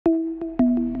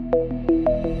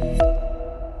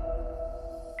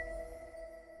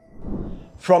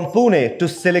From Pune to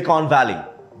Silicon Valley,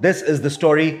 this is the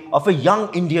story of a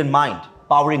young Indian mind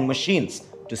powering machines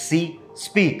to see,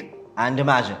 speak, and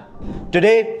imagine.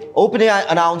 Today, OpenAI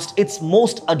announced its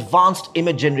most advanced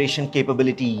image generation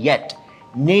capability yet,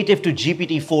 native to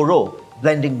GPT-4o,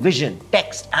 blending vision,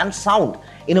 text, and sound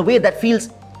in a way that feels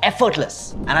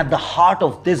effortless. And at the heart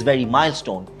of this very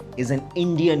milestone is an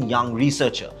Indian young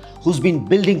researcher who's been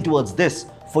building towards this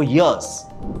for years,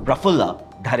 Prafulla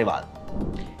Dhariwal.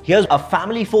 Here's a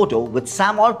family photo with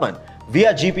Sam Altman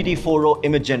via GPT-4o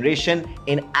image generation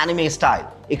in anime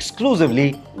style,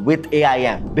 exclusively with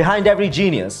AIM. Behind every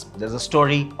genius, there's a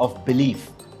story of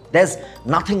belief. There's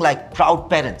nothing like proud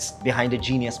parents behind a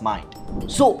genius mind.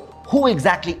 So, who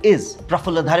exactly is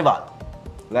Prafulla Dhariwal?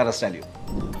 Let us tell you.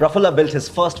 Prafulla built his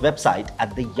first website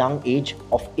at the young age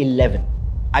of 11.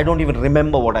 I don't even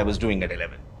remember what I was doing at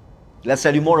 11. Let's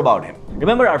tell you more about him.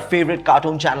 Remember our favorite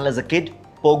cartoon channel as a kid,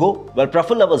 Pogo? Well,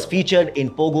 Prafulla was featured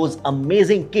in Pogo's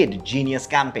Amazing Kid Genius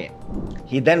campaign.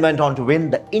 He then went on to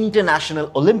win the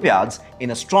International Olympiads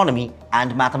in astronomy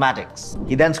and mathematics.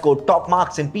 He then scored top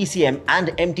marks in PCM and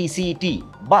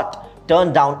MTCET, but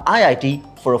turned down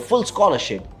IIT for a full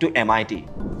scholarship to MIT.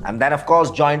 And then, of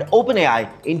course, joined OpenAI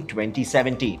in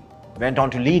 2017. Went on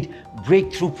to lead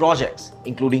breakthrough projects,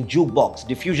 including Jukebox,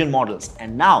 diffusion models,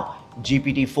 and now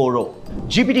GPT-4o.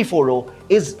 GPT-4o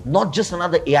is not just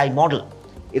another AI model.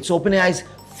 It's OpenAI's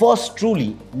first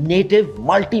truly native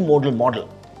multimodal model.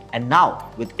 And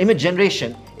now, with image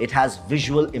generation, it has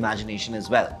visual imagination as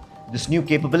well. This new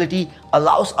capability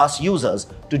allows us users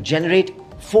to generate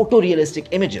photorealistic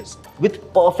images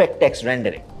with perfect text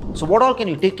rendering. So what all can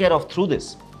you take care of through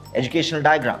this? Educational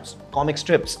diagrams, comic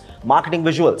strips, marketing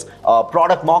visuals,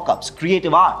 product mockups,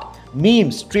 creative art,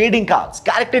 memes, trading cards,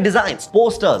 character designs,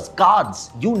 posters, cards,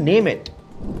 you name it.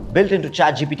 Built into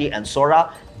ChatGPT and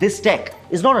Sora, this tech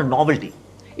is not a novelty.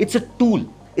 It's a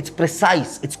tool. It's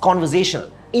precise, it's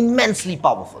conversational, immensely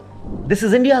powerful. This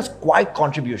is India's quiet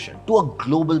contribution to a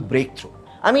global breakthrough.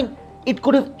 I mean, it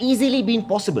could have easily been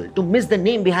possible to miss the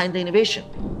name behind the innovation.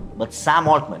 But Sam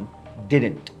Altman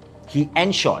didn't. He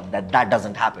ensured that that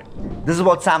doesn't happen. This is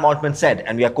what Sam Altman said,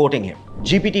 and we are quoting him.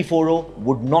 GPT-4o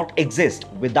would not exist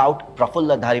without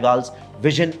Prafulla Dhariwal's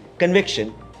vision,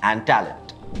 conviction, and talent.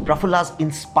 Prafulla's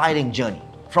inspiring journey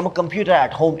from a computer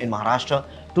at home in Maharashtra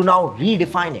to now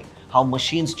redefining how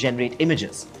machines generate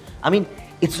images. I mean,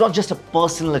 it's not just a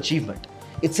personal achievement.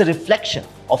 It's a reflection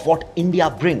of what India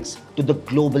brings to the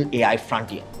global AI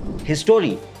frontier. His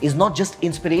story is not just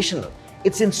inspirational,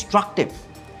 it's instructive.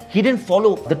 He didn't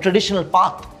follow the traditional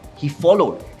path. He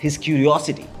followed his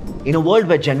curiosity. In a world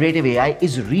where generative AI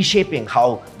is reshaping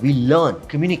how we learn,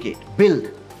 communicate,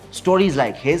 build, stories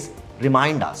like his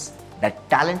remind us that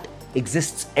talent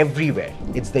exists everywhere.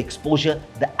 It's the exposure,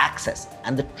 the access,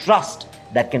 and the trust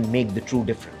that can make the true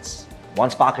difference. One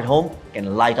spark at home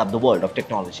can light up the world of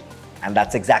technology. And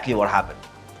that's exactly what happened.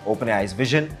 OpenAI's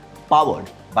vision, powered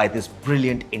by this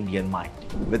brilliant Indian mind.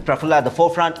 With Prafulla at the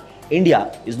forefront,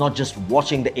 India is not just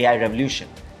watching the AI revolution,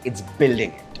 it's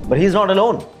building it. But he's not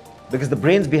alone, because the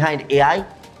brains behind AI,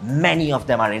 many of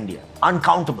them are Indian,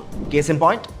 uncountable. Case in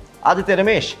point, Aditya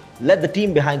Ramesh led the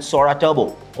team behind Sora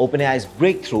Turbo, OpenAI's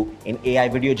breakthrough in AI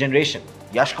video generation.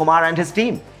 Yash Kumar and his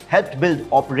team helped build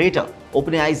Operator,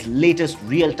 OpenAI's latest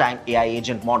real-time AI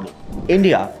agent model.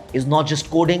 India is not just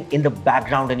coding in the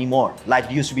background anymore, like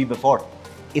it used to be before.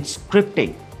 It's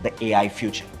scripting the AI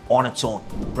future on its own.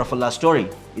 Prafulla's story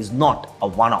is not a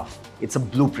one-off, it's a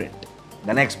blueprint.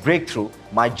 The next breakthrough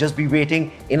might just be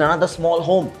waiting in another small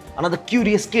home, another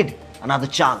curious kid, another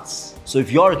chance. So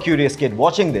if you're a curious kid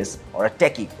watching this, or a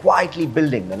techie quietly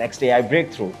building the next AI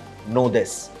breakthrough, know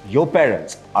this: your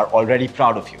parents are already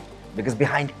proud of you. Because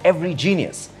behind every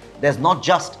genius, there's not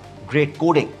just great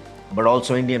coding, but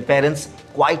also Indian parents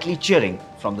quietly cheering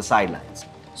from the sidelines.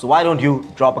 So why don't you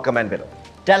drop a comment below?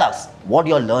 Tell us what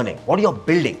you're learning, what you're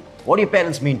building, what your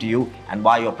parents mean to you, and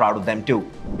why you're proud of them too.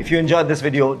 If you enjoyed this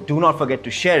video, do not forget to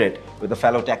share it with a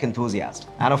fellow tech enthusiast.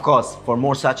 And of course, for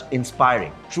more such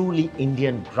inspiring, truly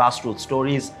Indian grassroots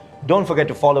stories, don't forget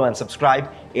to follow and subscribe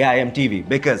AIM TV,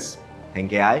 because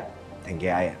think AI, think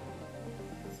AIM.